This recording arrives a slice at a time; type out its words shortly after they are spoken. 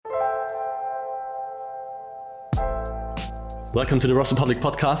Welcome to the Ross Republic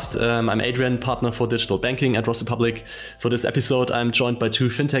podcast. I'm Adrian, partner for digital banking at Ross Republic. For this episode, I'm joined by two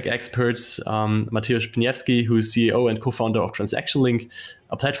fintech experts, Mateusz Pniewski, who is CEO and co-founder of TransactionLink,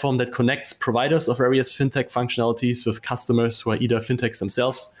 a platform that connects providers of various fintech functionalities with customers who are either fintechs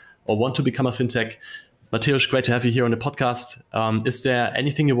themselves or want to become a fintech. Mateusz, great to have you here on the podcast. Is there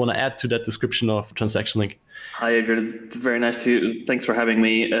anything you want to add to that description of TransactionLink? Hi, Adrian. Very nice to. Thanks for having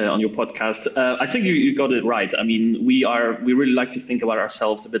me on your podcast. I think you got it right. I mean, we really like to think about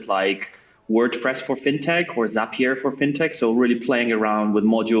ourselves a bit like WordPress for fintech or Zapier for fintech. So really playing around with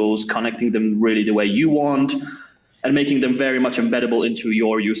modules, connecting them really the way you want, and making them very much embeddable into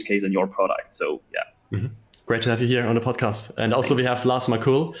your use case and your product. So yeah. Mm-hmm. Great to have you here on the podcast. And also we have Lars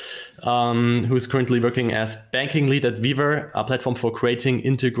Makul, who is currently working as banking lead at Weaver, a platform for creating,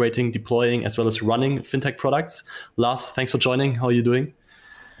 integrating, deploying, as well as running fintech products. Lars, thanks for joining. How are you doing?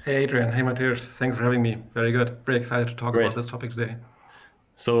 Hey, Adrian. Hey, Mateusz. Thanks for having me. Very good. Very excited to talk about this topic today.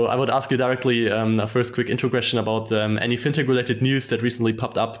 So I would ask you directly a first quick intro question about any fintech-related news that recently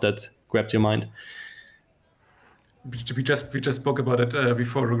popped up that grabbed your mind. We just spoke about it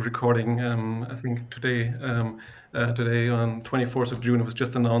before recording. I think today on 24th of June, it was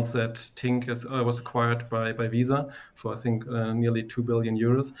just announced that Tink was acquired by Visa for I think nearly 2 billion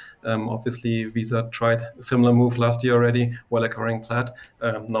euros. Obviously, Visa tried a similar move last year already while acquiring Plaid.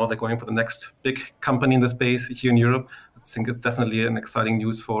 Now they're going for the next big company in the space here in Europe. I think it's definitely an exciting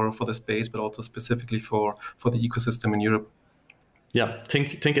news for the space, but also specifically for the ecosystem in Europe. Yeah,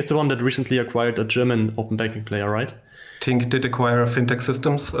 Tink is the one that recently acquired a German open banking player, right? Tink did acquire Fintech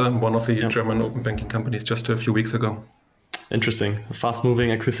Systems, one of the German open banking companies, just a few weeks ago. Interesting. A fast-moving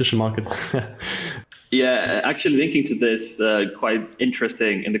acquisition market. Yeah, actually linking to this, quite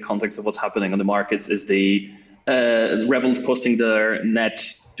interesting in the context of what's happening on the markets is the Revolut posting their net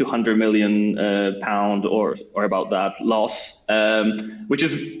 200 million pound or about that loss, which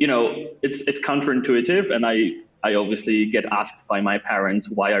is, it's counterintuitive. And I obviously get asked by my parents,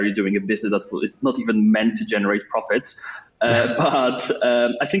 why are you doing a business that is not even meant to generate profits? But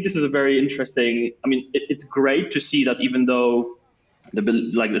I think this is a very interesting, it's great to see that even though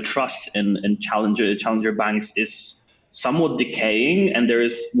the trust in challenger banks is somewhat decaying, and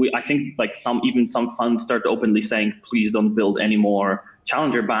I think some funds start openly saying, please don't build any more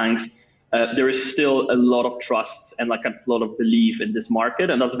challenger banks. There is still a lot of trust and a lot of belief in this market.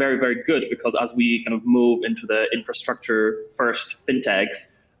 And that's very, very good because as we kind of move into the infrastructure first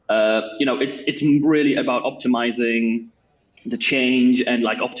fintechs, it's really about optimizing the change and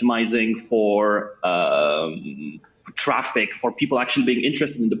optimizing for traffic, for people actually being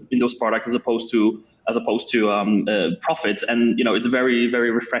interested in those products as opposed to profits. And, it's very,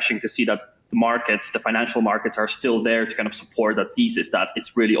 very refreshing to see that the financial markets are still there to kind of support that thesis that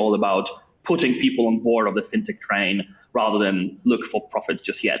it's really all about putting people on board of the fintech train rather than look for profit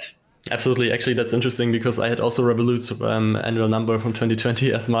just yet. Absolutely. Actually, that's interesting because I had also Revolut's annual number from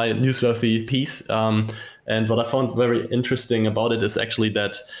 2020 as my newsworthy piece. And what I found very interesting about it is actually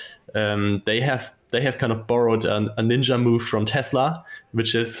that they have kind of borrowed a ninja move from Tesla,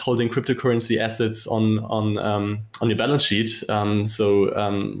 which is holding cryptocurrency assets on your balance sheet. So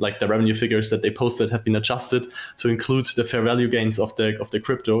the revenue figures that they posted have been adjusted to include the fair value gains of the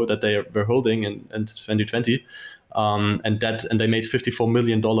crypto that they were holding in 2020. And they made $54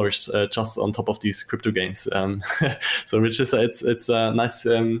 million just on top of these crypto gains. So which is it's a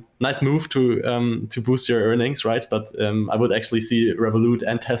nice move to boost your earnings, right? But I would actually see Revolut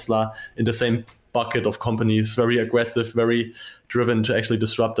and Tesla in the same bucket of companies, very aggressive, very driven to actually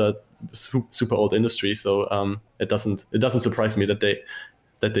disrupt a super old industry. So it doesn't surprise me that they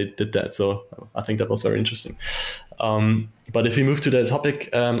did that. So I think that was very interesting. But if we move to the topic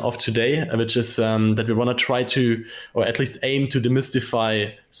of today, which is that we want to try to, or at least aim to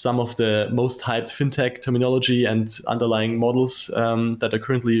demystify some of the most hyped fintech terminology and underlying models that are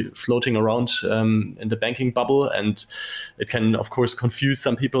currently floating around in the banking bubble. And it can, of course, confuse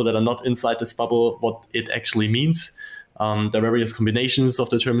some people that are not inside this bubble what it actually means. There are various combinations of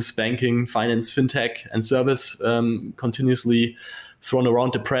the terms banking, finance, fintech, and service continuously thrown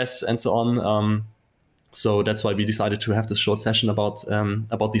around the press and so on. So that's why we decided to have this short session about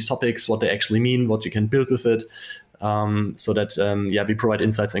these topics, what they actually mean, what you can build with it, so that we provide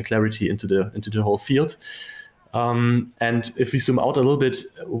insights and clarity into the whole field. And if we zoom out a little bit,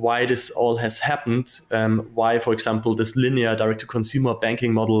 why this all has happened, why, for example, this linear direct-to-consumer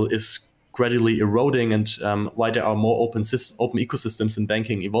banking model is gradually eroding, and why there are more open ecosystems in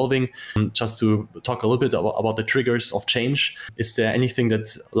banking evolving. Just to talk a little bit about the triggers of change, is there anything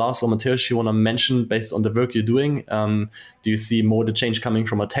that Lars or Mateusz you want to mention based on the work you're doing? Do you see more the change coming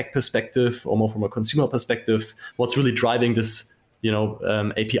from a tech perspective or more from a consumer perspective? What's really driving this,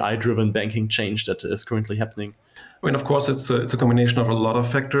 API-driven banking change that is currently happening? I mean, of course, it's a combination of a lot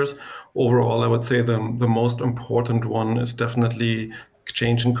of factors. Overall, I would say the most important one is definitely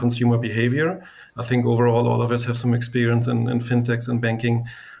change in consumer behavior. I think overall, all of us have some experience in fintechs and banking.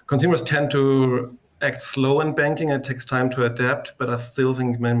 Consumers tend to act slow in banking. It takes time to adapt, but I still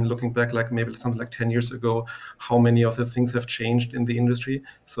think, when looking back, like maybe something like 10 years ago, how many of the things have changed in the industry.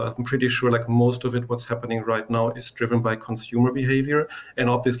 So I'm pretty sure like most of it, what's happening right now is driven by consumer behavior, and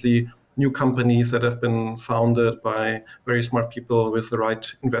obviously new companies that have been founded by very smart people with the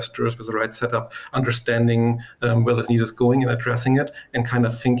right investors, with the right setup, understanding where this need is going and addressing it, and kind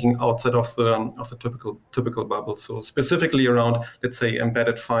of thinking outside of the typical bubble. So specifically around, let's say,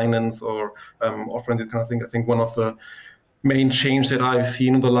 embedded finance or offering this kind of thing. I think one of the main change that I've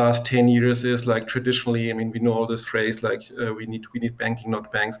seen in the last 10 years is like traditionally, I mean, we know all this phrase like we need banking,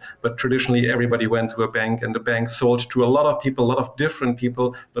 not banks, but traditionally everybody went to a bank and the bank sold to a lot of people, a lot of different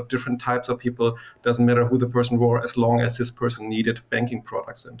people, lot of different types of people. Doesn't matter who the person were, as long as this person needed banking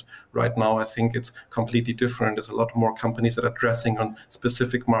products. And right now, I think it's completely different. There's a lot more companies that are addressing on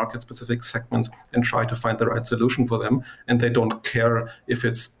specific markets, specific segments, and try to find the right solution for them. And they don't care if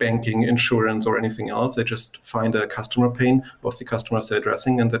it's banking, insurance, or anything else. They just find a customer pain of the customers they're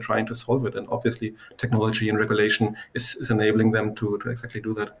addressing, and they're trying to solve it. And obviously, technology and regulation is enabling them to exactly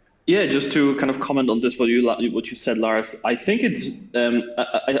do that. Yeah, just to kind of comment on this, what you said, Lars. I think it's.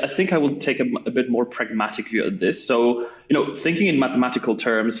 I think I will take a bit more pragmatic view of this. So, thinking in mathematical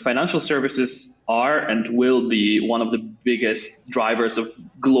terms, financial services are and will be one of the biggest drivers of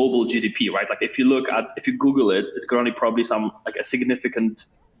global GDP, right? Like if you Google it, it's going to be probably a significant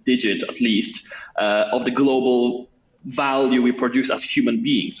digit at least of the global value we produce as human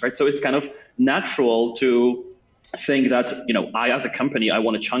beings, right? So it's kind of natural to think that, I as a company, I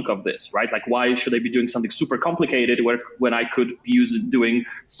want a chunk of this, right? Like, why should I be doing something super complicated when I could be doing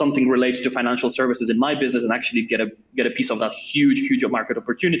something related to financial services in my business and actually get a piece of that huge market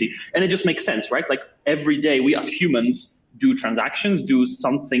opportunity? And it just makes sense, right? Like every day we as humans do transactions, do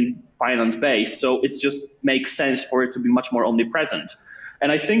something finance based. So it just makes sense for it to be much more omnipresent.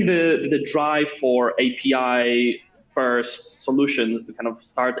 And I think the drive for API first solutions to kind of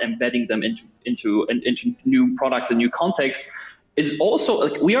start embedding them into new products and new contexts is also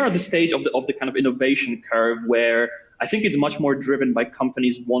like we are at the stage of the kind of innovation curve where I think it's much more driven by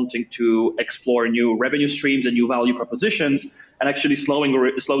companies wanting to explore new revenue streams and new value propositions, and actually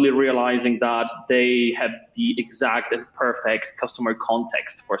slowly realizing that they have the exact and perfect customer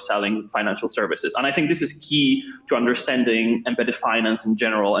context for selling financial services. And I think this is key to understanding embedded finance in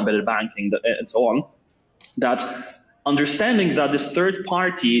general, embedded banking, and so on. That understanding that this third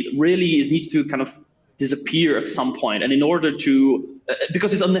party really needs to kind of disappear at some point, and in order to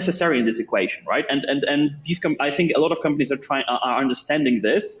because it's unnecessary in this equation, right? And these I think a lot of companies are understanding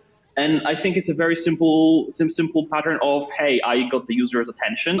this, and I think it's a very simple pattern of, hey, I got the user's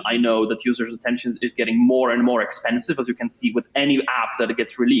attention. I know that user's attention is getting more and more expensive, as you can see with any app that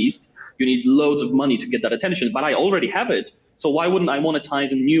gets released. You need loads of money to get that attention, but I already have it. So why wouldn't I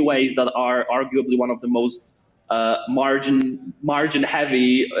monetize in new ways that are arguably one of the most margin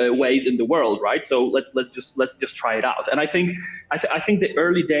heavy ways in the world, right? So let's just try it out. And I think the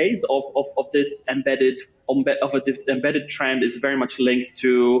early days of this embedded trend is very much linked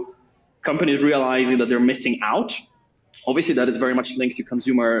to companies realizing that they're missing out. Obviously, that is very much linked to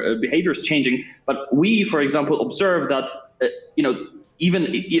consumer behaviors changing. But we, for example, observe that even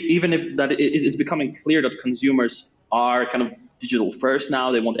if that it is becoming clear that consumers are kind of digital first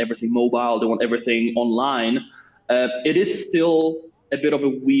now, they want everything mobile, they want everything online. It is still a bit of a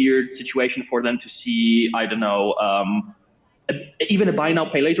weird situation for them to see, I don't know, even a buy now,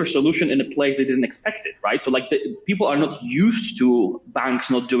 pay later solution in a place they didn't expect it, right? So like people are not used to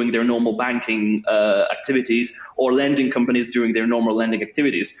banks not doing their normal banking activities or lending companies doing their normal lending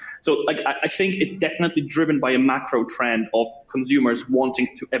activities. So like I think it's definitely driven by a macro trend of consumers wanting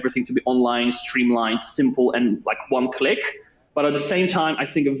everything to be online, streamlined, simple, and like one click. But at the same time, I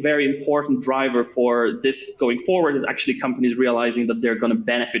think a very important driver for this going forward is actually companies realizing that they're going to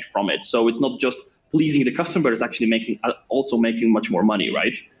benefit from it. So it's not just pleasing the customer, but it's actually making much more money,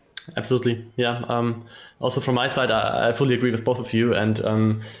 right? Absolutely. Yeah. Also from my side, I fully agree with both of you. And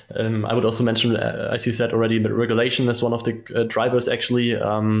I would also mention, as you said already, but regulation is one of the drivers actually.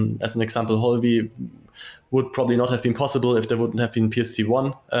 As an example, Holvi would probably not have been possible if there wouldn't have been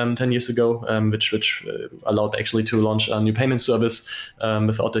PSD1 10 years ago, which allowed actually to launch a new payment service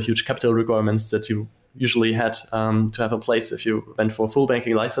without the huge capital requirements that you usually had to have in place if you went for a full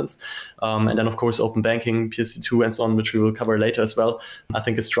banking license. And then, of course, open banking, PSD2 and so on, which we will cover later as well, I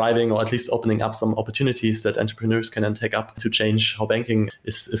think is driving or at least opening up some opportunities that entrepreneurs can then take up to change how banking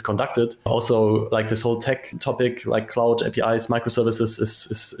is conducted. Also, like this whole tech topic, like cloud APIs, microservices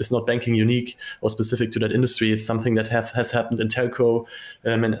is not banking unique or specific to that industry. It's something that has happened in telco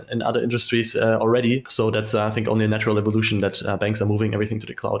and other industries already. So that's, I think, only a natural evolution that banks are moving everything to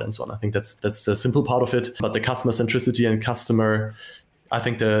the cloud and so on. I think that's a simple part of it, but the customer centricity and I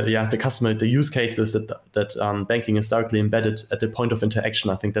think the use cases that banking is directly embedded at the point of interaction.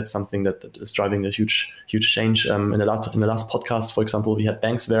 I think that's something that is driving a huge change. In the last podcast, for example, we had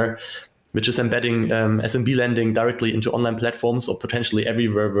Banksware, which is embedding SMB lending directly into online platforms or potentially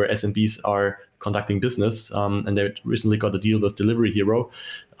everywhere where SMBs are conducting business. And they recently got a deal with Delivery Hero.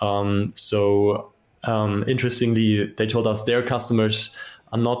 Interestingly, they told us their customers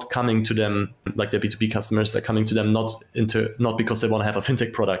are not coming to them, like their B2B customers, they're coming to them not because they want to have a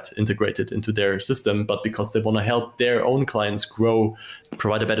fintech product integrated into their system, but because they want to help their own clients grow,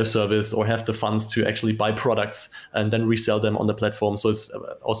 provide a better service, or have the funds to actually buy products and then resell them on the platform. So it's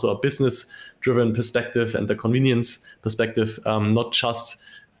also a business-driven perspective and the convenience perspective, not just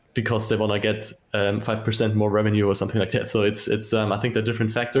because they want to get 5% more revenue or something like that. So it's I think there are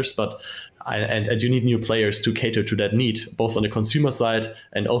different factors, but you need new players to cater to that need, both on the consumer side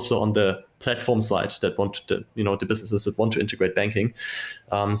and also on the platform side that want the businesses that want to integrate banking.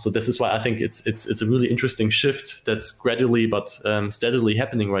 So this is why I think it's a really interesting shift that's gradually but steadily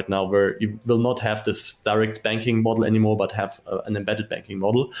happening right now, where you will not have this direct banking model anymore, but have an embedded banking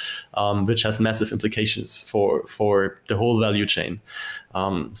model, which has massive implications for the whole value chain.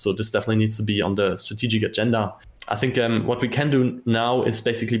 So this definitely needs to be on the strategic agenda. I think what we can do now is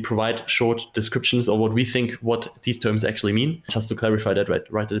basically provide short descriptions of what we think what these terms actually mean. Just to clarify that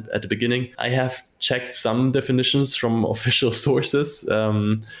right at the beginning, I have checked some definitions from official sources.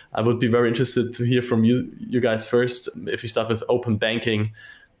 I would be very interested to hear from you guys first. If we start with open banking,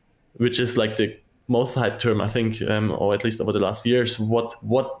 which is like the most hyped term, I think, or at least over the last years. What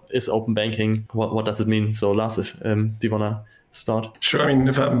is open banking? What does it mean? So Lars, do you want to start? Sure. I mean,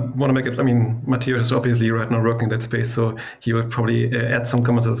 if I want to make it, Matthias is obviously right now working in that space, so he will probably add some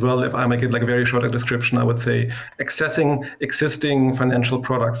comments as well. If I make it like a very short description, I would say accessing existing financial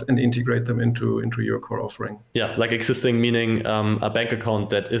products and integrate them into your core offering. Yeah, like existing meaning a bank account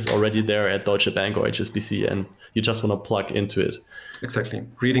that is already there at Deutsche Bank or HSBC, and you just want to plug into it. Exactly.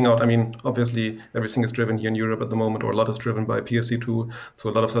 Reading out, obviously everything is driven here in Europe at the moment, or a lot is driven by PSD2. So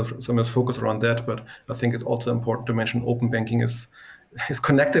a lot of some is focused around that, but I think it's also important to mention open banking is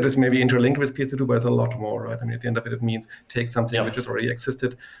connected, is maybe interlinked with PSD2, but it's a lot more, right? At the end of it, it means take something which is already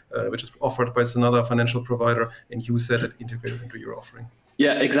existed, which is offered by another financial provider, and use that and integrate it into your offering.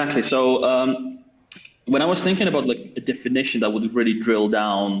 Yeah, exactly. So when I was thinking about like a definition that would really drill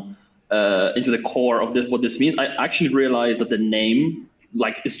down into the core of what this means, I actually realized that the name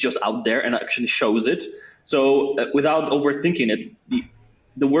is just out there and actually shows it. So without overthinking it,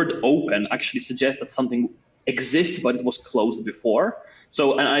 the word open actually suggests that something exists, but it was closed before.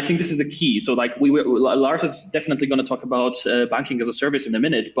 So, and I think this is the key. So Lars is definitely going to talk about banking as a service in a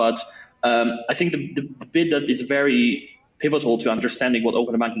minute, but I think the bit that is very pivotal to understanding what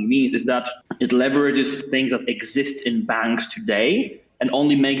open banking means is that it leverages things that exist in banks today and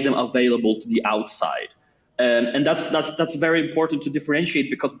only makes them available to the outside. And that's very important to differentiate,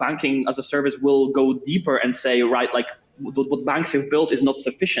 because banking as a service will go deeper and say, right, like what banks have built is not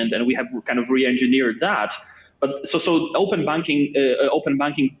sufficient, and we have kind of re-engineered that. But so open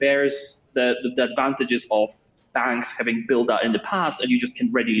banking bears the advantages of banks having built that in the past, and you just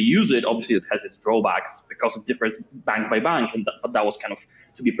can readily use it. Obviously, it has its drawbacks because it differs bank by bank, but that was kind of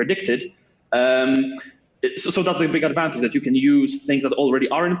to be predicted. So that's a big advantage, that you can use things that already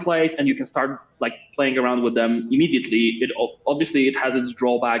are in place and you can start playing around with them immediately. Obviously it has its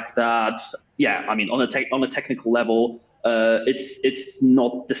drawbacks that, on a technical level, it's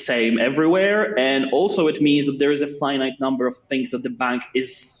not the same everywhere. And also it means that there is a finite number of things that the bank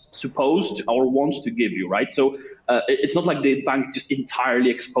is supposed or wants to give you, right? So it's not like the bank just entirely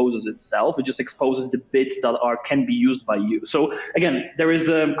exposes itself. It just exposes the bits that can be used by you. So again, there is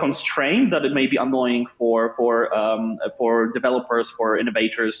a constraint that it may be annoying for developers, for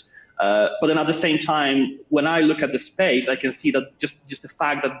innovators, But then at the same time, when I look at the space, I can see that just the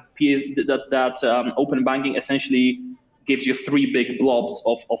fact that open banking essentially gives you three big blobs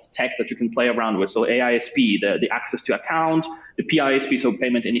of tech that you can play around with. So AISP, the access to account, the PISP, so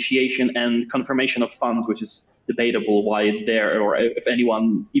payment initiation, and confirmation of funds, which is debatable why it's there or if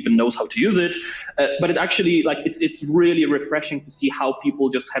anyone even knows how to use it. But it actually, like, it's really refreshing to see how people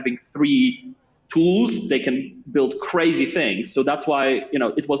just having three tools, they can build crazy things. So that's why,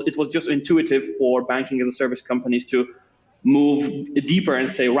 it was just intuitive for banking as a service companies to move deeper and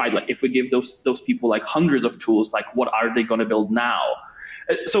say, right, like if we give those people like hundreds of tools, like what are they going to build now?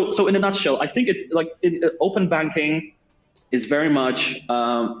 So in a nutshell, I think it's like open banking is very much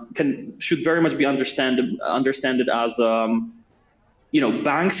should very much be understood as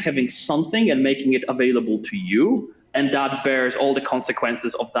banks having something and making it available to you, and that bears all the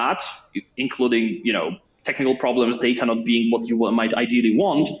consequences of that, including technical problems, data not being what you might ideally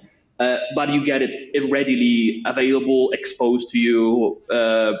want. But you get it readily available, exposed to you,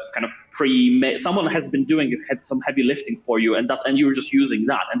 kind of pre-made. Someone has been doing it, had some heavy lifting for you, and you're just using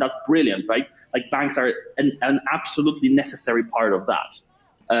that, and that's brilliant, right? Like banks are an absolutely necessary part of that.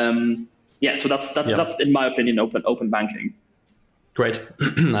 So that's in my opinion open banking. Great.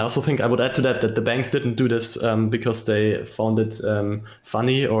 I also think I would add to that the banks didn't do this because they found it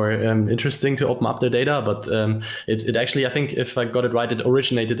funny or interesting to open up their data, but it actually, I think if I got it right, it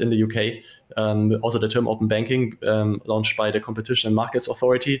originated in the UK. Also the term open banking launched by the Competition and Markets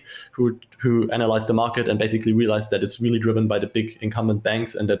Authority, who analyzed the market and basically realized that it's really driven by the big incumbent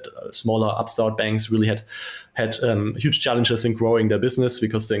banks, and that smaller upstart banks really had huge challenges in growing their business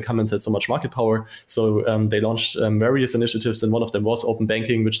because the incumbents had so much market power. So they launched various initiatives, and one of them was open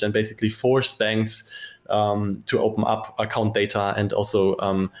banking, which then basically forced banks to open up account data and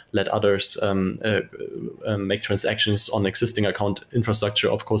also let others make transactions on existing account infrastructure,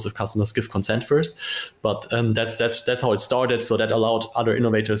 of course, if customers give consent first. But that's how it started. So that allowed other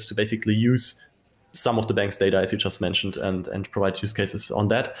innovators to basically use some of the bank's data, as you just mentioned, and provide use cases on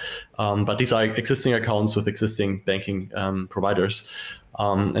that. But these are existing accounts with existing banking providers.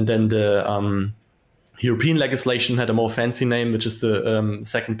 And then the European legislation had a more fancy name, which is the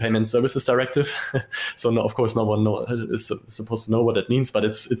Second Payment Services Directive. So of course, no one is supposed to know what that means, but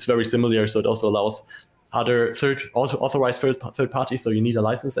it's very similar. So it also allows other authorized third parties, so you need a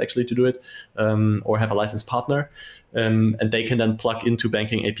license actually to do it, or have a licensed partner, and they can then plug into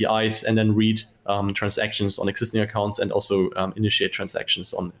banking APIs and then read transactions on existing accounts and also initiate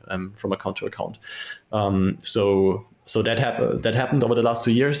transactions on from account to account. So that happened over the last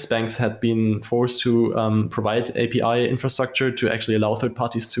 2 years. Banks had been forced to provide API infrastructure to actually allow third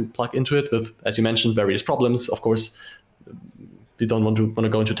parties to plug into it with, as you mentioned, various problems. Of course, we don't want to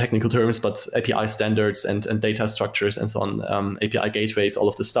go into technical terms, but API standards and data structures and so on, API gateways, all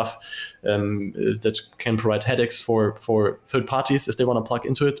of the stuff that can provide headaches for third parties if they want to plug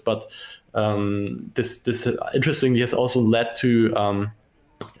into it. But this interestingly has also led to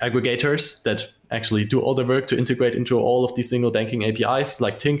aggregators that actually do all the work to integrate into all of these single banking APIs,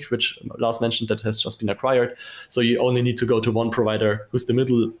 like Tink, which Lars mentioned, that has just been acquired. So you only need to go to one provider who's the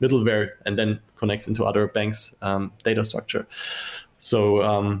middleware and then connects into other banks' data structure. So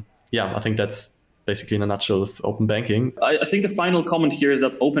I think that's basically in a nutshell of open banking. I think the final comment here is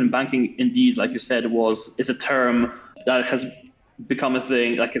that open banking, indeed, like you said, is a term that has become a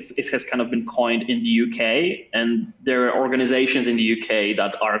thing. Like it has kind of been coined in the UK, and there are organizations in the UK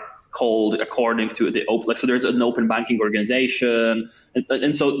that are called according to the open. Like, so there's an open banking organization,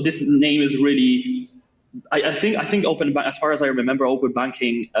 and so this name is really. I think open as far as I remember, open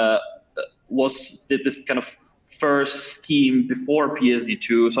banking was this kind of first scheme before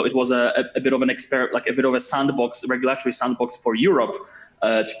PSD2. So it was a bit of an experiment, like a bit of a sandbox, regulatory sandbox for Europe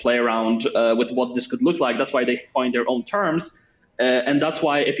to play around with what this could look like. That's why they coined their own terms. And that's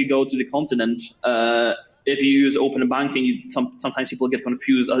why if you go to the continent, if you use open banking, sometimes people get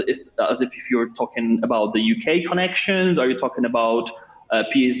confused as if you're talking about the UK connections, or you're talking about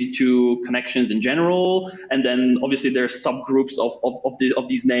PSD2 connections in general. And then obviously there's subgroups of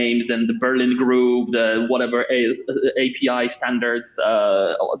these names, then the Berlin group, the whatever API standards that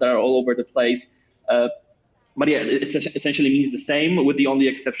are all over the place. But yeah, it essentially means the same, with the only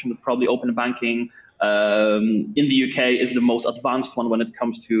exception that probably open banking in the UK is the most advanced one when it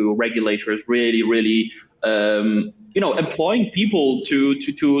comes to regulators really employing people to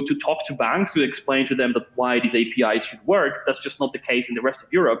talk to banks, to explain to them that why these APIs should work. That's just not the case in the rest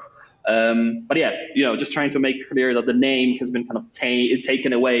of Europe. But yeah, just trying to make clear that the name has been kind of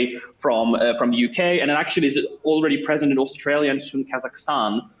taken away from the UK, and it actually is already present in Australia and soon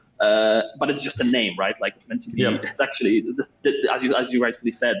Kazakhstan. but it's just a name, right? Like it's meant to be. It's actually as you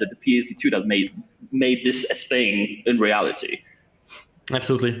rightfully said, that the PSD2 that made this a thing in reality.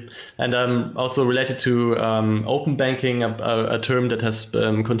 Absolutely. And also related to open banking, a term that has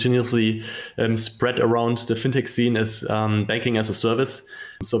continuously spread around the fintech scene is banking as a service.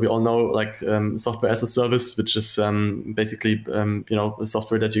 So we all know like software as a service, which is basically a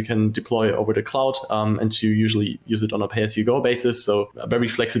software that you can deploy over the cloud, and you usually use it on a pay-as-you-go basis. So a very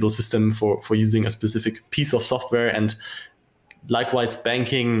flexible system for using a specific piece of software. And likewise,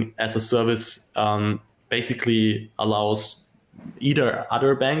 banking as a service basically allows either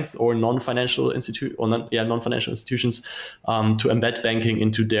other banks or non-financial institutions to embed banking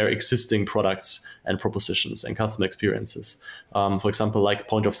into their existing products and propositions and customer experiences. For example, like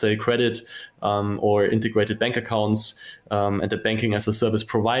point of sale credit or integrated bank accounts, and the banking as a service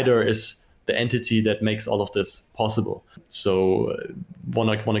provider is the entity that makes all of this possible. So one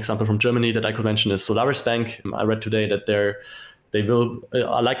example from Germany that I could mention is Solaris Bank. I read today that they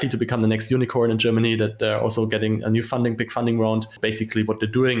are likely to become the next unicorn in Germany, that they're also getting a new big funding round. Basically, what they're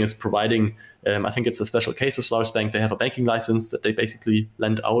doing is providing, I think it's a special case with Solaris Bank. They have a banking license that they basically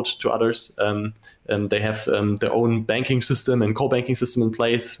lend out to others. They have their own banking system and co-banking system in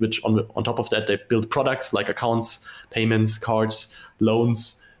place, which on top of that, they build products like accounts, payments, cards,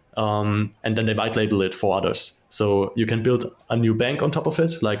 loans, and then they white label it for others. So you can build a new bank on top of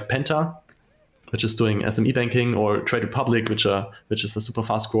it, like Penta, which is doing SME banking, or Trade Republic, which is a super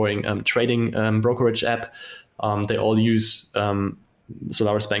fast-growing trading brokerage app. They all use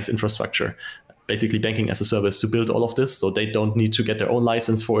Solaris Bank's infrastructure, basically banking as a service, to build all of this. So they don't need to get their own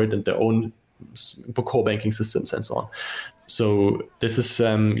license for it and their own core banking systems and so on. So this is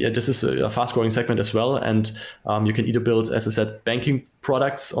a fast-growing segment as well, and you can either build, as I said, banking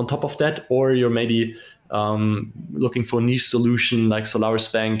products on top of that, or you're maybe looking for a niche solution. Like Solaris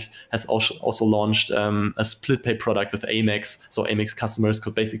Bank has also launched a split pay product with Amex. So Amex customers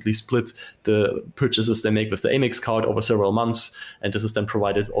could basically split the purchases they make with the Amex card over several months, and this is then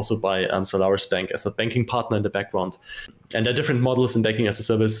provided also by Solaris Bank as a banking partner in the background. And there are different models in banking as a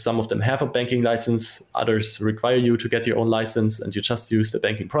service. Some of them have a banking license, others require you to get your own license, and you just use the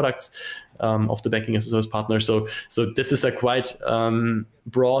banking products of the banking as a service partner. So this is a quite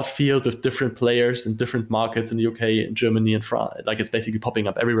broad field with different players in different markets in the UK, in Germany, and France. Like, it's basically popping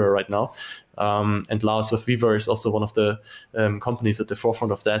up everywhere right now. And Lars with Weaver is also one of the companies at the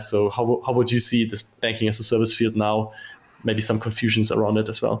forefront of that. So how would you see this banking as a service field now? Maybe some confusions around it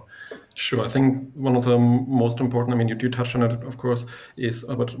as well. Sure. I think one of the most important, I mean, you touched on it, of course,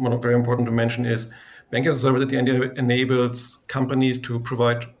 but one of very important to mention is banking as a service at the end enables companies to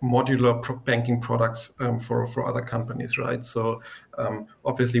provide modular banking products for other companies, right? So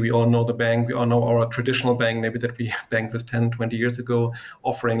obviously we all know the bank, we all know our traditional bank, maybe that we banked with 10, 20 years ago,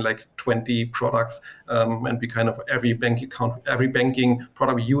 offering like 20 products, and we kind of every bank account, every banking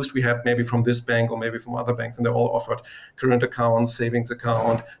product we used, we had maybe from this bank or maybe from other banks, and they all offered current accounts, savings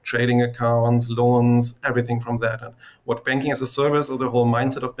account, trading accounts, loans, everything from that. And what banking as a service, or the whole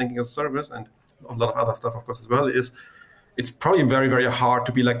mindset of banking as a service, and a lot of other stuff, of course, as well, is it's probably very, very hard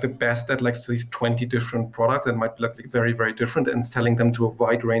to be like the best at like these 20 different products, and might be like very, very different, and selling them to a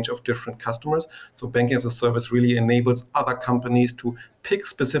wide range of different customers. So banking as a service really enables other companies to pick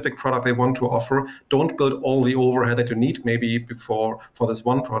specific product they want to offer, don't build all the overhead that you need maybe before for this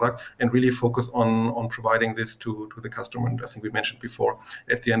one product, and really focus on providing this to the customer. And I think we mentioned before,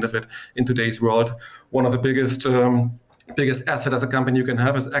 at the end of it, in today's world, one of the biggest asset as a company you can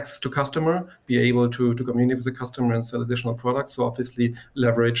have is access to customer, be able to communicate with the customer and sell additional products. So obviously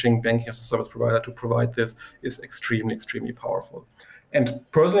leveraging banking as a service provider to provide this is extremely, extremely powerful. And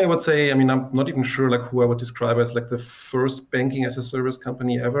personally, I would say, I mean, I'm not even sure like who I would describe as like the first banking as a service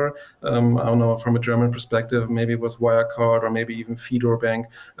company ever. I don't know, from a German perspective, maybe it was Wirecard or maybe even Fidor Bank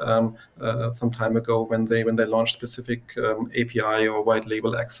some time ago when they launched specific API or white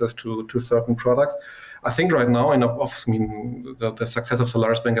label access to certain products. I think right now, and I mean, the success of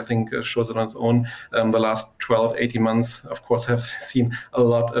Solaris Bank, I think, shows it on its own. The last 12, 18 months, of course, have seen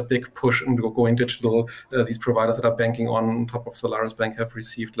a big push into going digital. These providers that are banking on top of Solaris Bank have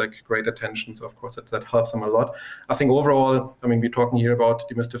received like great attention. So, of course, that helps them a lot. I think overall, I mean, we're talking here about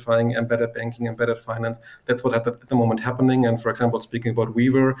demystifying embedded banking, embedded finance. That's what at the moment happening. And for example, speaking about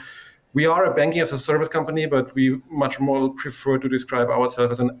Weaver, we are a banking as a service company, but we much more prefer to describe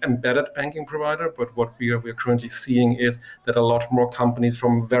ourselves as an embedded banking provider. But what we are currently seeing is that a lot more companies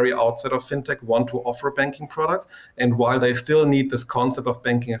from very outside of fintech want to offer banking products. And while they still need this concept of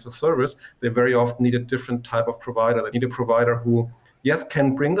banking as a service, they very often need a different type of provider. They need a provider who yes,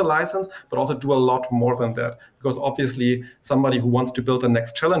 can bring the license, but also do a lot more than that. Because obviously somebody who wants to build the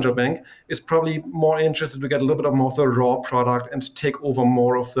next challenger bank is probably more interested to get a little bit more of the raw product and take over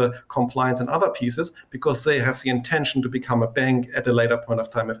more of the compliance and other pieces, because they have the intention to become a bank at a later point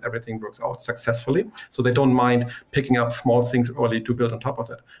of time if everything works out successfully. So they don't mind picking up small things early to build on top of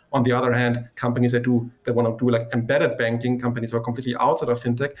it. On the other hand, companies that want to do like embedded banking, companies who are completely outside of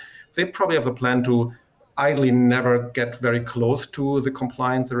fintech, they probably have the plan to ideally never get very close to the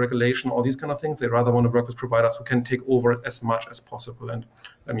compliance, the regulation, all these kind of things. They rather want to work with providers who can take over as much as possible. And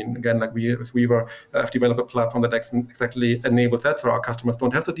I mean, again, like we as Weaver have developed a platform that exactly enables that, so our customers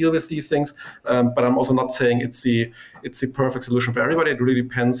don't have to deal with these things. But I'm also not saying it's the perfect solution for everybody. It really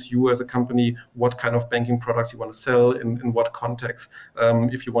depends, you as a company, what kind of banking products you want to sell, in what context.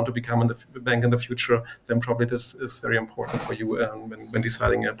 If you want to become a bank in the future, then probably this is very important for you when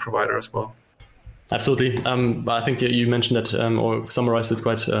deciding a provider as well. Absolutely. I think you mentioned that or summarized it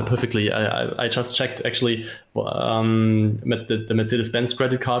quite perfectly. I just checked actually the Mercedes-Benz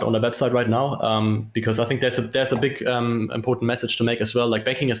credit card on the website right now, because I think there's a big important message to make as well. Like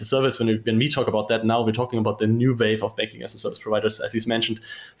banking as a service, when we talk about that now, we're talking about the new wave of banking as a service providers. As you mentioned,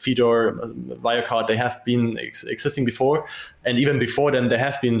 Fidor, Wirecard, they have been existing before. And even before them, there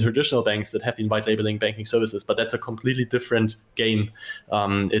have been traditional banks that have been white labeling banking services, but that's a completely different game.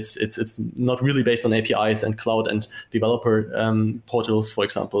 It's not really based on APIs and cloud and developer portals, for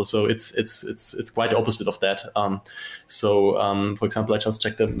example. So it's quite the opposite of that. For example, I just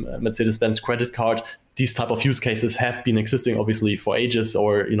checked the Mercedes-Benz credit card. These type of use cases have been existing obviously for ages,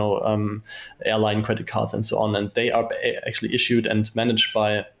 or airline credit cards and so on, and they are actually issued and managed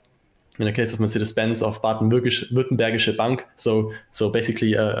by, in the case of Mercedes-Benz, of Baden-Württembergische Bank. So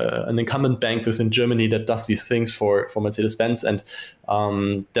basically an incumbent bank within Germany that does these things for Mercedes-Benz. And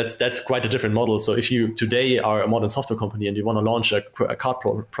that's quite a different model. So if you today are a modern software company and you want to launch a card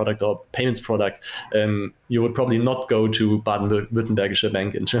product or payments product, you would probably not go to Baden-Württembergische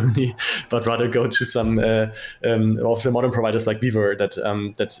Bank in Germany, but rather go to some of the modern providers like Weaver that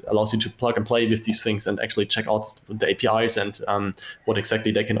allows you to plug and play with these things and actually check out the APIs and what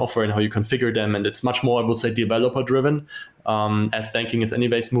exactly they can offer and how you configure them. And it's much more, I would say, developer driven, as banking is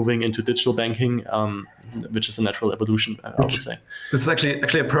anyways moving into digital banking, which is a natural evolution, I would say. This is actually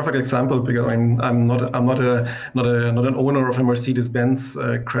a perfect example, because I'm not an owner of a Mercedes-Benz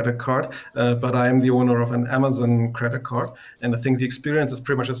credit card, but I am the owner of an Amazon credit card, and I think the experience is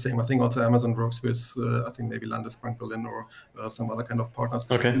pretty much the same. I think also Amazon works with I think maybe Landesbank Berlin or some other kind of partners.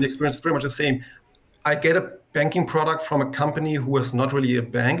 Okay. And the experience is pretty much the same. I get a banking product from a company who is not really a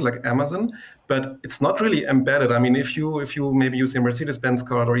bank like Amazon, but it's not really embedded. I mean, if you maybe use a Mercedes-Benz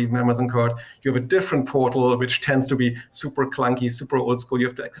card or even Amazon card, you have a different portal which tends to be super clunky, super old school. You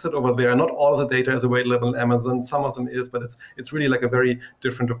have to access it over there. Not all of the data is available on Amazon. Some of them is, but it's really like a very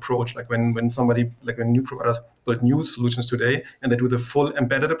different approach. Like when new providers build new solutions today and they do the full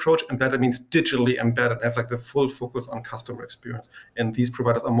embedded approach, embedded means digitally embedded, have like the full focus on customer experience. And these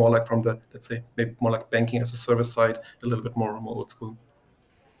providers are more like from the, let's say, maybe more like banking as a service side, a little bit more old school.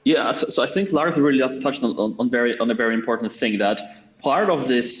 Yeah, so I think Lars really touched on a very important thing, that part of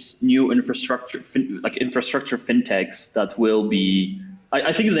this new infrastructure fintechs that will be,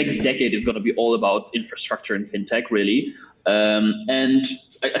 I think the next decade is going to be all about infrastructure and fintech, really. And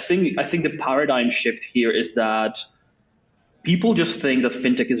I think the paradigm shift here is that people just think that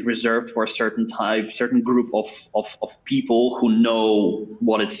fintech is reserved for a certain group of people who know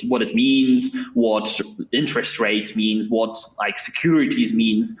what it means, what interest rates means, what like securities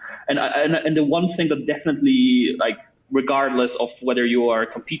means, and the one thing that definitely, like, regardless of whether you are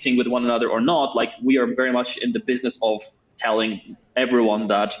competing with one another or not, like, we are very much in the business of telling everyone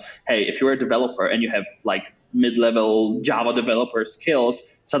that, hey, if you're a developer and you have like mid-level Java developer skills,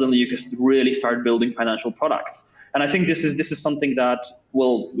 suddenly you can really start building financial products. And I think this is something that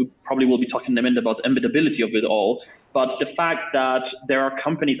we probably will be talking in a minute about the embeddability of it all. But the fact that there are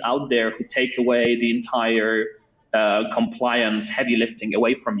companies out there who take away the entire compliance heavy lifting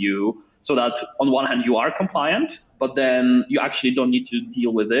away from you, so that on one hand you are compliant, but then you actually don't need to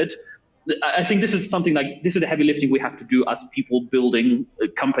deal with it. I think this is something like, this is the heavy lifting we have to do as people building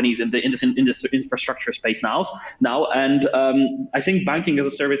companies in this infrastructure space now. And I think banking as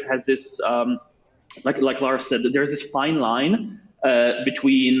a service has this. Like Lars said, there's this fine line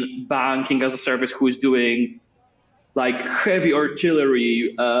between banking as a service who is doing like heavy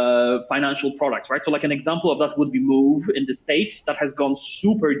artillery financial products, right? So like an example of that would be Move in the States, that has gone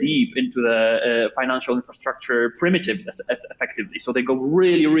super deep into the financial infrastructure primitives as effectively. So they go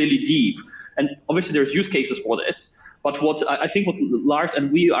really, really deep. And obviously there's use cases for this. But what I think what Lars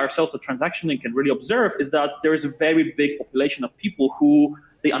and we ourselves at Transaction Link can really observe is that there is a very big population of people who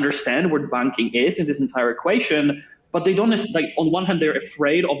they understand what banking is in this entire equation, but they don't like. On one hand, they're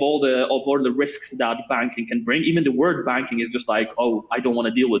afraid of all the risks that banking can bring. Even the word banking is just like, oh, I don't want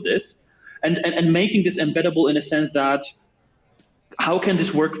to deal with this, and making this embeddable in a sense that, how can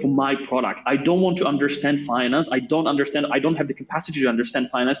this work for my product? I don't want to understand finance. I don't have the capacity to understand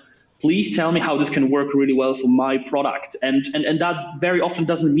finance. Please tell me how this can work really well for my product. And that very often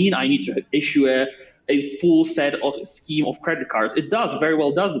doesn't mean I need to issue a full set of scheme of credit cards. It does very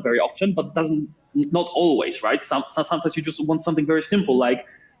often, but not always, right? Sometimes you just want something very simple, like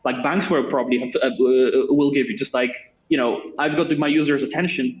banks will probably will give you, just like, I've got my users'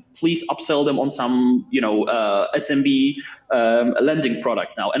 attention. Please upsell them on some, SMB lending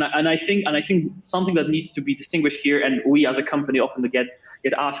product now. And I think something that needs to be distinguished here, and we as a company often get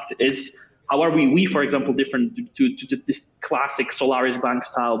asked, is how are we for example different to this classic Solaris Bank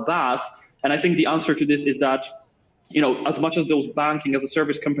style BaaS? And I think the answer to this is that, as much as those banking as a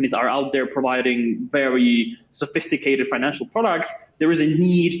service companies are out there providing very sophisticated financial products, there is a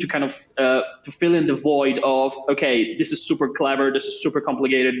need to kind of to fill in the void of, okay, this is super clever, this is super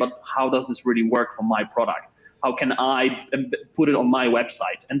complicated, but how does this really work for my product? How can I put it on my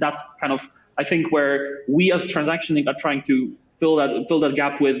website? And that's kind of, I think, where we as Transaction Link are trying to fill that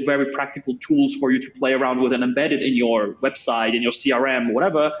gap with very practical tools for you to play around with and embed it in your website, in your CRM,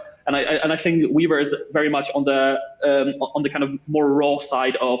 whatever. And I think Weaver is very much on the kind of more raw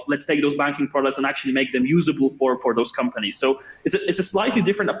side of, let's take those banking products and actually make them usable for those companies. So it's a slightly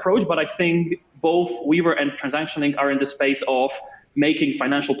different approach, but I think both Weaver and Transaction Link are in the space of making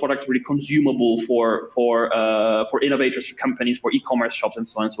financial products really consumable for innovators, for companies, for e-commerce shops, and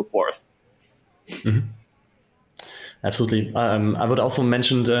so on and so forth. Mm-hmm. Absolutely. I would also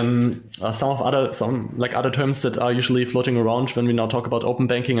mention some other terms that are usually floating around when we now talk about open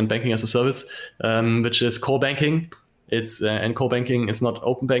banking and banking as a service, which is core banking. And core banking is not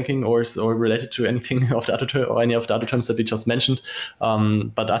open banking or related to anything of the other or any of the other terms that we just mentioned.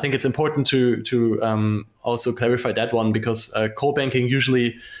 But I think it's important to also clarify that one, because core banking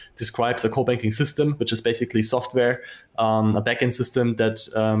usually describes a core banking system, which is basically software, a backend system that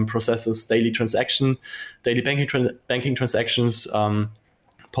processes daily banking transactions,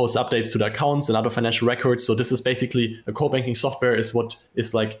 posts updates to the accounts and other financial records. So this is basically a core banking software is what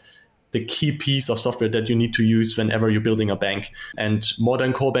is like the key piece of software that you need to use whenever you're building a bank. And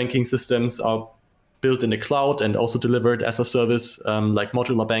modern core banking systems are built in the cloud and also delivered as a service, like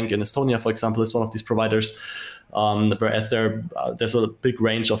Modular Bank in Estonia, for example, is one of these providers. Whereas there's a big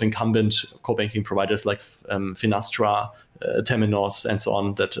range of incumbent core banking providers like Finastra, Temenos, and so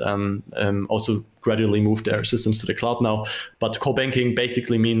on that also gradually move their systems to the cloud now. But core banking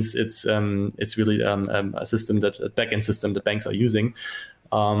basically means it's really a system a backend system that banks are using.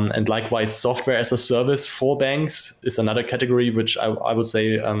 And likewise, software as a service for banks is another category, which I would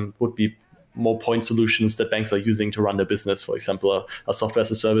say would be more point solutions that banks are using to run their business. For example, a software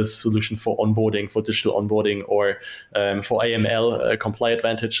as a service solution for onboarding, for digital onboarding, or for AML. Comply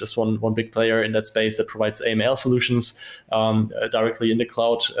Advantage is one big player in that space that provides AML solutions directly in the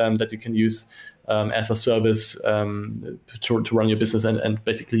cloud that you can use as a service to run your business and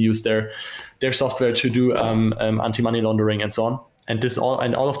basically use their software to do anti-money laundering and so on.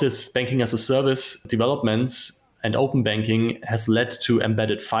 And all of this banking as a service developments and open banking has led to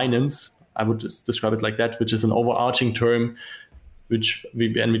embedded finance. I would just describe it like that, which is an overarching term, which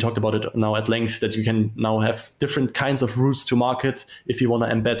we talked about it now at length, that you can now have different kinds of routes to market if you want to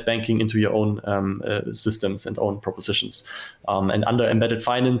embed banking into your own systems and own propositions. And under embedded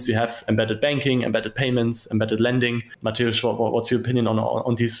finance, you have embedded banking, embedded payments, embedded lending. Mateusz, what's your opinion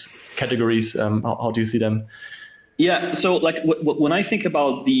on these categories? How do you see them? Yeah, so like when I think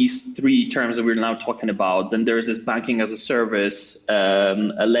about these three terms that we're now talking about, then there's this banking as a service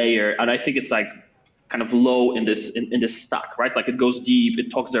a layer, and I think it's like kind of low in this stack, right? Like it goes deep,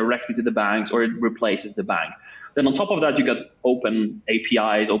 it talks directly to the banks, or it replaces the bank. Then on top of that, you got open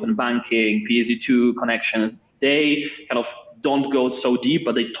APIs, open banking, PSD2 connections. They kind of don't go so deep,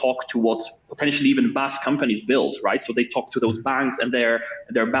 but they talk to what potentially even BaaS companies build, right? So they talk to those banks and their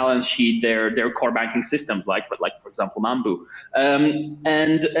balance sheet, their core banking systems, like for example Mambu.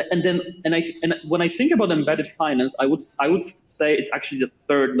 And when I think about embedded finance, I would say it's actually the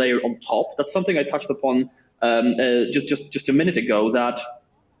third layer on top. That's something I touched upon just a minute ago. That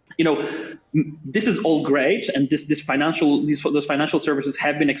this is all great, and those financial services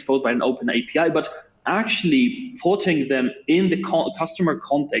have been exposed by an open API, but actually putting them in the customer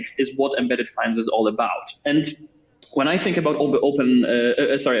context is what embedded finance is all about. And when I think about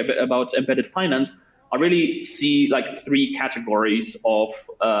about embedded finance, I really see like three categories of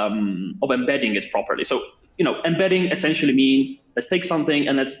embedding it properly. So, embedding essentially means let's take something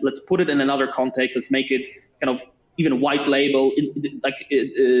and let's put it in another context. Let's make it kind of even white label,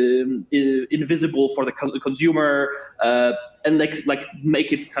 invisible for the consumer, and like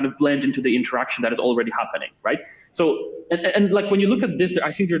make it kind of blend into the interaction that is already happening, right? So, and like when you look at this,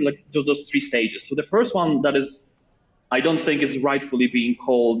 I think there are like those three stages. So the first one that is, I don't think is rightfully being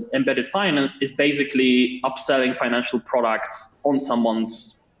called embedded finance, is basically upselling financial products on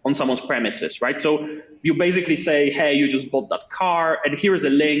someone's premises, right? So you basically say, hey, you just bought that car, and here is a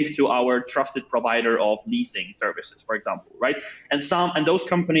link to our trusted provider of leasing services, for example, right? And those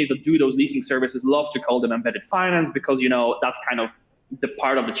companies that do those leasing services love to call them embedded finance because that's kind of the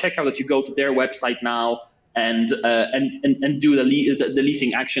part of the checkout that you go to their website now and do the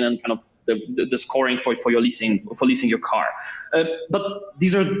leasing action and kind of the scoring for your leasing your car. But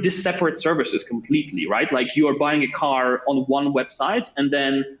these are separate services completely, right? Like you are buying a car on one website and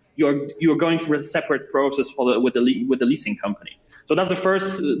then you're going through a separate process with the leasing company. So that's the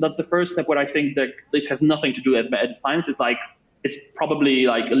first step where I think that it has nothing to do with embedded finance. It's probably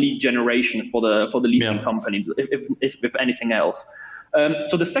like a lead generation for the leasing company, if anything else.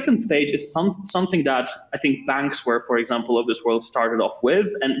 So the second stage is something that I think banks were, for example, of this world started off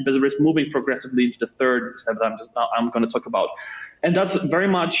with, and is moving progressively into the third step that I'm going to talk about. And that's very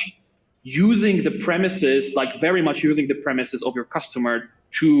much using the premises of your customer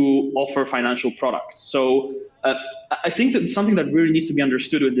to offer financial products. So I think that something that really needs to be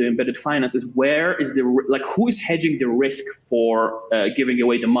understood with the embedded finance is who is hedging the risk for giving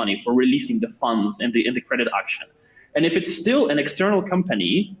away the money, for releasing the funds in the credit action. And if it's still an external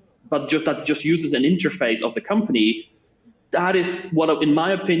company, but just uses an interface of the company, that is what, in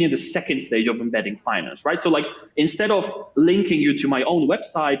my opinion, the second stage of embedding finance, right? So like instead of linking you to my own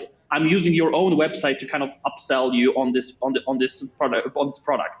website, I'm using your own website to kind of upsell you on this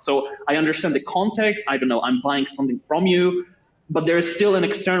product. So I understand the context. I don't know, I'm buying something from you, but there is still an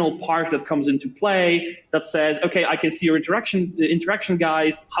external part that comes into play that says, okay, I can see your interaction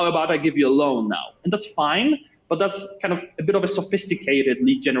guys. How about I give you a loan now? And that's fine. But that's kind of a bit of a sophisticated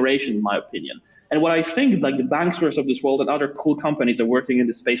lead generation, in my opinion. And what I think like the Bankswares of this world and other cool companies that are working in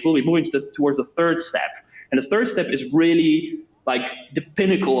this space will be moving towards the third step. And the third step is really like the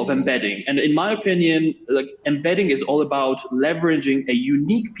pinnacle of embedding. And in my opinion, like embedding is all about leveraging a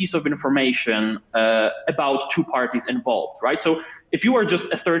unique piece of information about two parties involved, right? So if you are just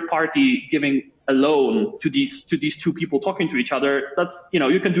a third party giving a loan to these two people talking to each other, that's,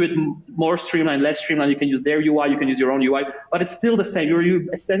 you can do it more streamlined, less streamlined. You can use their UI, you can use your own UI, but it's still the same.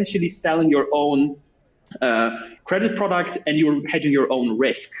 You're essentially selling your own credit product and you're hedging your own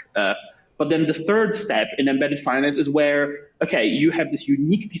risk. But then the third step in embedded finance is where, okay, you have this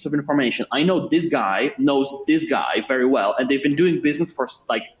unique piece of information. I know this guy knows this guy very well, and they've been doing business for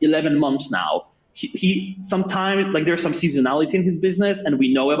like 11 months now. He sometimes, like there's some seasonality in his business, and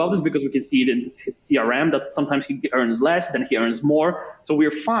we know about this because we can see it in his CRM that sometimes he earns less, then he earns more. So we're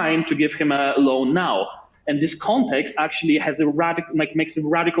fine to give him a loan now. And this context actually has makes a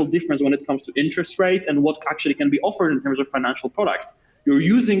radical difference when it comes to interest rates and what actually can be offered in terms of financial products. You're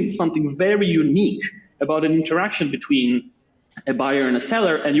using something very unique about an interaction between a buyer and a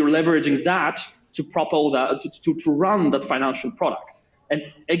seller, and you're leveraging that to propel that, to run that financial product. And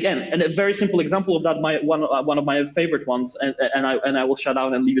again, a very simple example of that, one of my favorite ones, and I will shut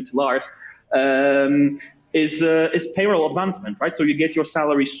down and leave it to Lars, is payroll advancement, right? So you get your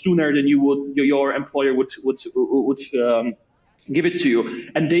salary sooner than your employer would give it to you,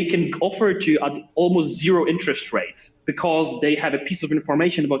 and they can offer it to you at almost zero interest rate because they have a piece of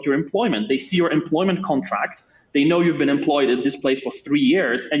information about your employment. They see your employment contract. They know you've been employed at this place for 3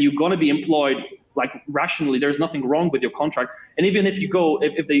 years, and you're going to be employed like rationally. There's nothing wrong with your contract, and even if you go,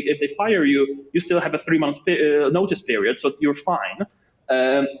 if they fire you, you still have a 3 months notice period, so you're fine.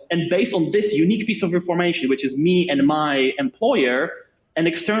 And based on this unique piece of information, which is me and my employer, an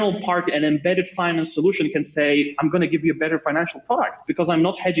external party, an embedded finance solution can say, I'm going to give you a better financial product because I'm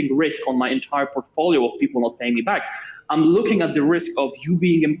not hedging risk on my entire portfolio of people not paying me back. I'm looking at the risk of you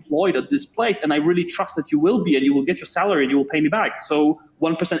being employed at this place, and I really trust that you will be, and you will get your salary and you will pay me back. So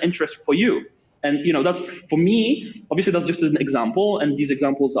 1% interest for you. And that's, for me, obviously that's just an example, and these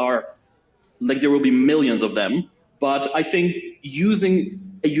examples are, like, there will be millions of them. But I think using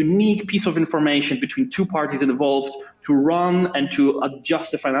a unique piece of information between two parties involved to run and to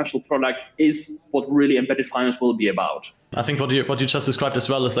adjust the financial product is what really embedded finance will be about. I think what you just described as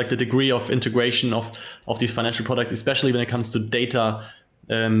well is like the degree of integration of these financial products, especially when it comes to data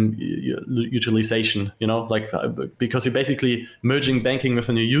utilization, because you're basically merging banking with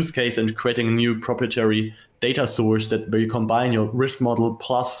a new use case and creating a new proprietary data source where you combine your risk model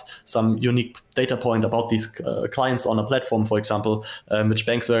plus some unique data point about these clients on a platform, for example, which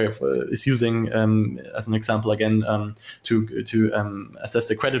Banksware is using as an example again to assess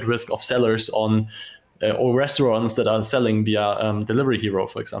the credit risk of sellers on or restaurants that are selling via Delivery Hero,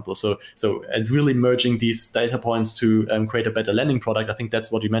 for example. So and really merging these data points to create a better lending product, I think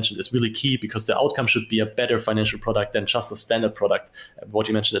that's what you mentioned is really key, because the outcome should be a better financial product than just a standard product. What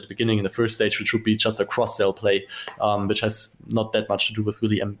you mentioned at the beginning in the first stage, which would be just a cross-sell play, which has not that much to do with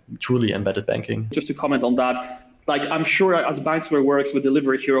really truly embedded banking. Just to comment on that, like I'm sure as Banksware works with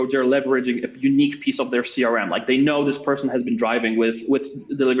Delivery Hero, they're leveraging a unique piece of their CRM. Like they know this person has been driving with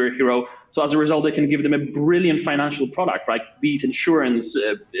Delivery Hero. So as a result, they can give them a brilliant financial product, right? Be it insurance,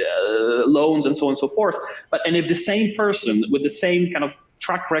 loans, and so on and so forth. And if the same person with the same kind of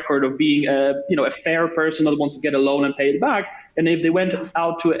track record of being a fair person that wants to get a loan and pay it back, and if they went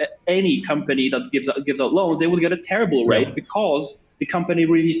out to any company that gives out loans, they would get a terrible rate because the company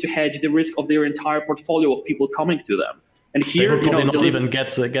really needs to hedge the risk of their entire portfolio of people coming to them. And here, they would probably not even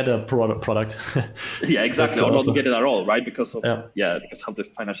get a product. Yeah, exactly, or not get it at all, right? Because of because how the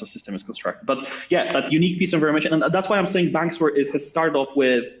financial system is constructed. But yeah, that unique piece of information, and that's why I'm saying Banksware has started off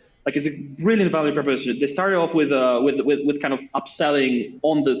with, like, it's a brilliant value proposition. They started off with kind of upselling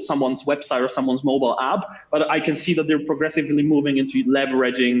on someone's website or someone's mobile app, but I can see that they're progressively moving into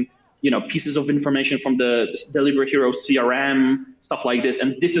leveraging pieces of information from the Delivery Hero CRM, stuff like this.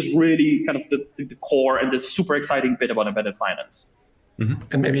 And this is really kind of the core and the super exciting bit about embedded finance. Mm-hmm.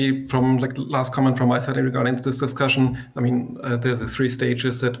 And maybe from last comment from my side regarding this discussion, I mean, there's the 3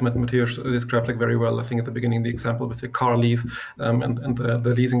 stages that Matthias described very well. I think at the beginning, the example with the car lease and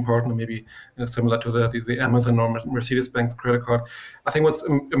the leasing partner, maybe similar to the Amazon or Mercedes-Benz credit card. I think what's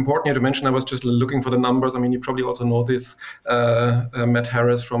important here to mention, I was just looking for the numbers. I mean, you probably also know this, Matt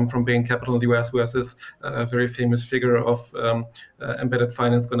Harris from Bain Capital in the US, who has this very famous figure of embedded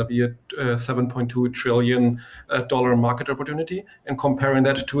finance going to be a $7.2 trillion market opportunity, and comparing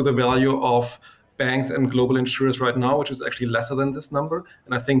that to the value of banks and global insurers right now, which is actually lesser than this number.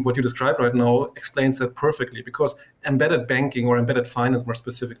 And I think what you described right now explains that perfectly, because embedded banking, or embedded finance more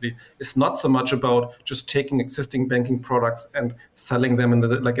specifically, is not so much about just taking existing banking products and selling them in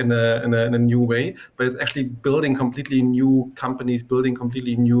a new way, but it's actually building completely new companies, building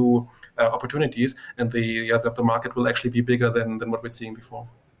completely new opportunities, and the market will actually be bigger than what we're seeing before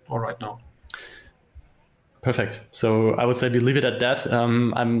or right now. Perfect. So I would say we leave it at that.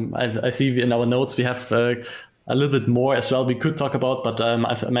 I see in our notes we have a little bit more as well we could talk about, but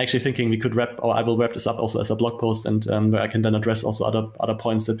I'm actually thinking I will wrap this up also as a blog post, and where I can then address also other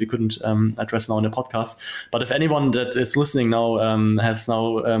points that we couldn't address now in the podcast. But if anyone that is listening now has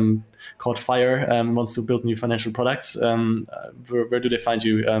now caught fire, wants to build new financial products, where do they find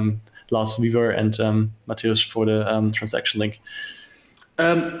you, Lars Weaver and Matthias, for the transaction link?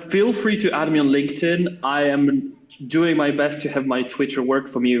 Feel free to add me on LinkedIn. I am doing my best to have my Twitter work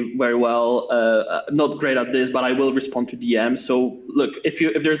for me very well. Not great at this, but I will respond to DMs. So look,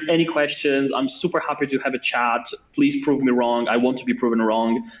 if there's any questions, I'm super happy to have a chat. Please prove me wrong. I want to be proven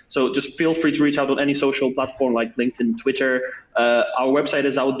wrong. So just feel free to reach out on any social platform like LinkedIn, Twitter. Our website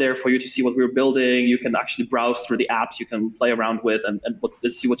is out there for you to see what we're building. You can actually browse through the apps you can play around with and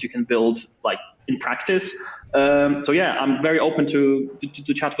see what you can build in practice. So yeah, I'm very open to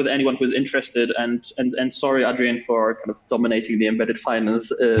chat with anyone who is interested. And sorry, Adrian, for kind of dominating the embedded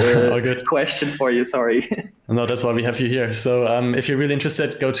finance question for you. Sorry. No, that's why we have you here. So if you're really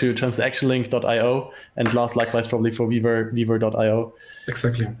interested, go to transactionlink.io, and Lars, likewise, probably for weaver.io.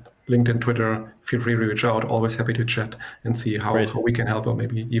 Exactly. LinkedIn, Twitter, feel free to reach out. Always happy to chat and see how we can help, or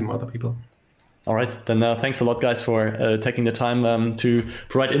maybe even other people. All right, then thanks a lot, guys, for taking the time to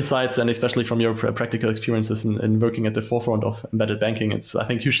provide insights, and especially from your practical experiences in working at the forefront of embedded banking. It's, I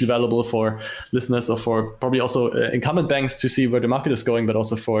think, hugely valuable for listeners, or for probably also incumbent banks to see where the market is going, but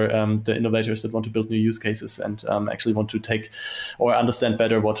also for the innovators that want to build new use cases and actually want to take or understand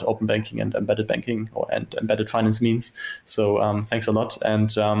better what open banking and embedded banking and embedded finance means. So thanks a lot,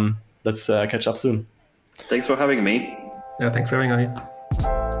 and let's catch up soon. Thanks for having me. Yeah, thanks for having me.